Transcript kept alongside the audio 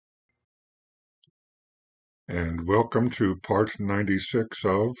and welcome to part 96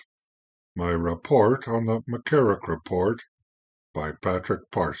 of my report on the McCarrick Report by Patrick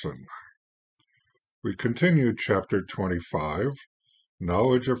Parson. We continue Chapter 25,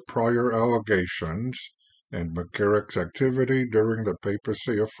 Knowledge of Prior Allegations and McCarrick's Activity During the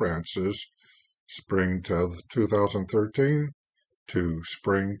Papacy of Francis, Spring 2013 to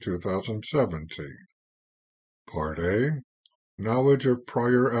Spring 2017. Part A, Knowledge of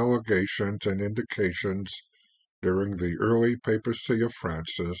Prior Allegations and Indications during the early papacy of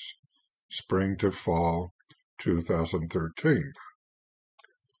Francis, spring to fall 2013.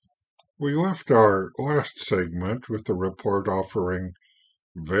 We left our last segment with the report offering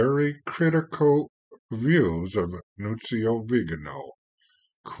very critical views of Nuncio Viganò,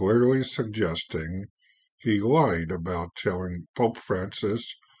 clearly suggesting he lied about telling Pope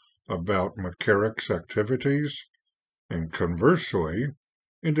Francis about McCarrick's activities, and conversely,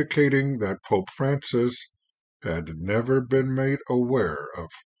 indicating that Pope Francis had never been made aware of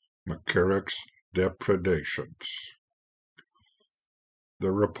McCarrick's depredations. The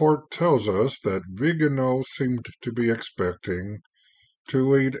report tells us that Viganò seemed to be expecting to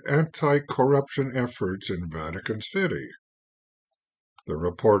lead anti-corruption efforts in Vatican City. The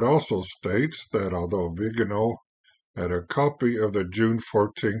report also states that although Viganò had a copy of the June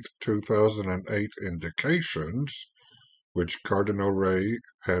 14, 2008 indications, which Cardinal Ray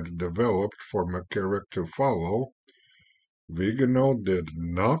had developed for McCarrick to follow, Viganò did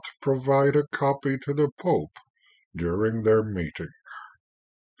not provide a copy to the Pope during their meeting.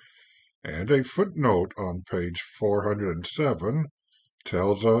 And a footnote on page 407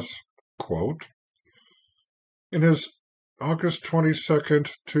 tells us, quote, in his August 22,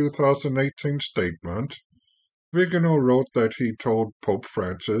 2018 statement, Viganò wrote that he told Pope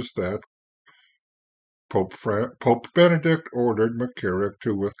Francis that Pope Benedict ordered McCarrick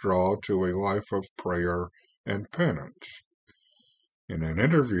to withdraw to a life of prayer and penance. In an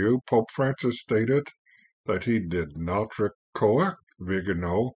interview, Pope Francis stated that he did not recollect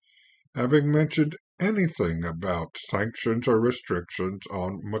Viganò having mentioned anything about sanctions or restrictions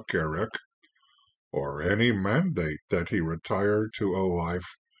on McCarrick, or any mandate that he retire to a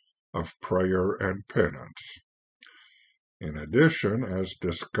life of prayer and penance. In addition, as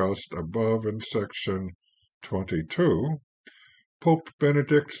discussed above in section 22, Pope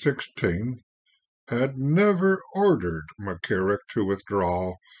Benedict XVI had never ordered McCarrick to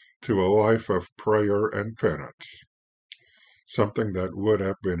withdraw to a life of prayer and penance, something that would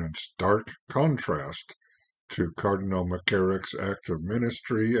have been in stark contrast to Cardinal McCarrick's active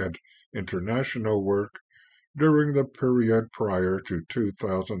ministry and international work during the period prior to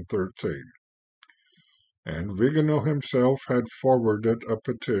 2013. And Viganò himself had forwarded a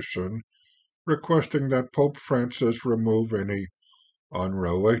petition requesting that Pope Francis remove any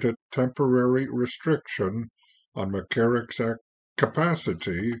unrelated temporary restriction on McCarrick's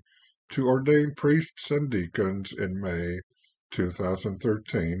capacity to ordain priests and deacons in May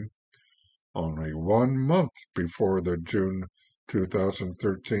 2013, only 1 month before the June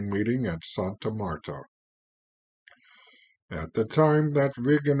 2013 meeting at Santa Marta. At the time that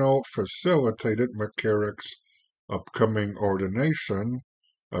Viganò facilitated McCarrick's upcoming ordination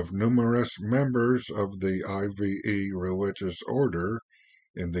of numerous members of the IVE religious order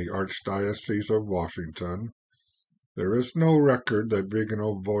in the Archdiocese of Washington, there is no record that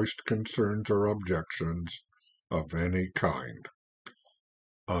Viganò voiced concerns or objections of any kind.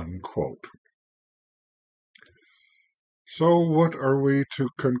 Unquote. So what are we to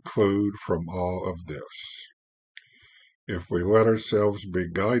conclude from all of this? If we let ourselves be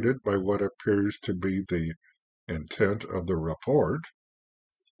guided by what appears to be the intent of the report,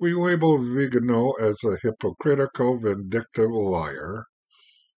 we label Viganò as a hypocritical, vindictive liar,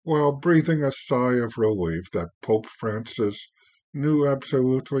 while breathing a sigh of relief that Pope Francis knew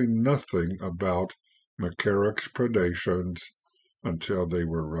absolutely nothing about McCarrick's predations until they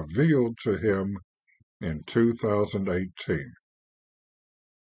were revealed to him in 2018.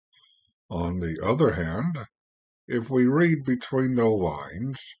 On the other hand, if we read between the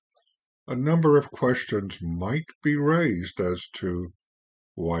lines, a number of questions might be raised as to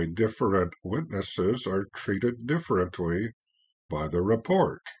why different witnesses are treated differently by the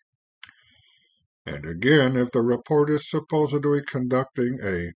report. And again, if the report is supposedly conducting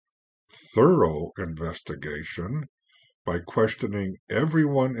a thorough investigation by questioning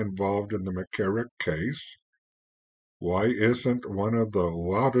everyone involved in the McCarrick case, why isn't one of the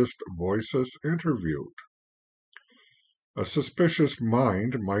loudest voices interviewed? A suspicious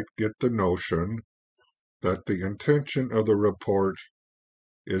mind might get the notion that the intention of the report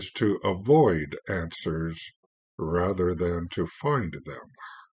is to avoid answers rather than to find them.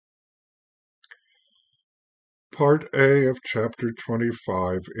 Part A of chapter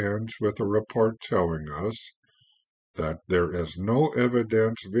 25 ends with a report telling us that there is no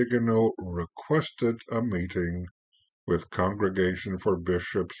evidence Viganò requested a meeting with Congregation for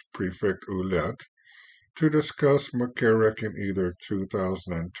Bishops Prefect Ouellet to discuss McCarrick in either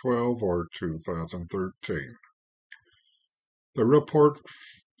 2012 or 2013. The report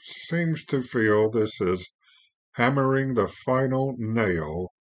seems to feel this is hammering the final nail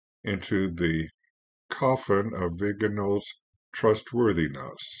into the coffin of Viganò's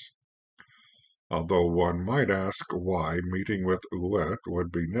trustworthiness. Although one might ask why meeting with Ouellet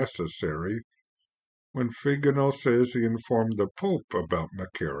would be necessary when Viganò says he informed the Pope about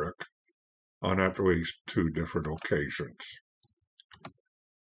McCarrick on at least 2 different occasions.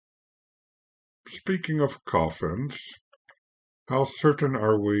 Speaking of coffins, how certain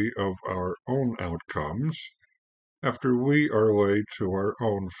are we of our own outcomes after we are laid to our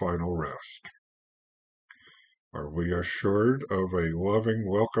own final rest? Are we assured of a loving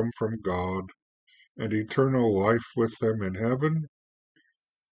welcome from God and eternal life with Him in heaven?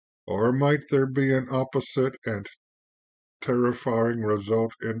 Or might there be an opposite and terrifying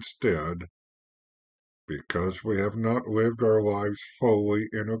result instead, because we have not lived our lives fully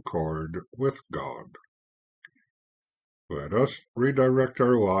in accord with God? Let us redirect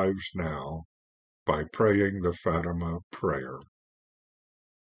our lives now by praying the Fatima prayer.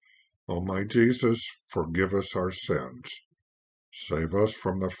 O my Jesus, forgive us our sins, save us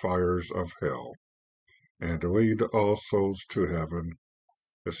from the fires of hell, and lead all souls to heaven,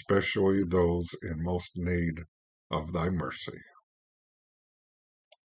 especially those in most need of thy mercy.